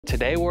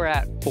Today we're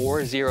at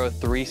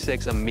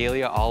 4036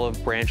 Amelia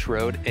Olive Branch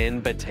Road in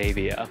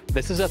Batavia.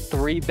 This is a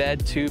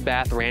 3-bed,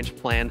 2-bath ranch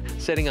plan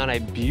sitting on a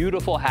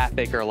beautiful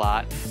half-acre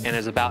lot and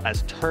is about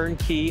as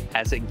turnkey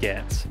as it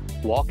gets.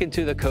 Walk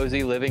into the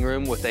cozy living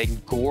room with a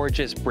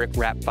gorgeous brick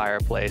wrap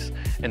fireplace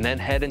and then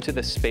head into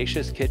the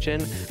spacious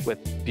kitchen with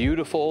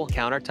beautiful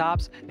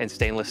countertops and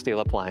stainless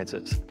steel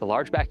appliances. The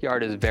large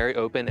backyard is very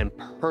open and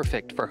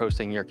perfect for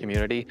hosting your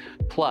community.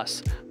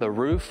 Plus, the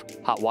roof,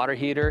 hot water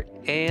heater,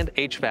 and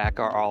HVAC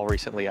are all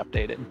recently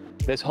updated.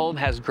 This home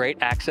has great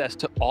access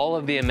to all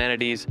of the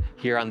amenities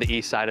here on the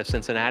east side of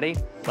Cincinnati.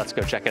 Let's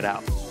go check it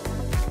out.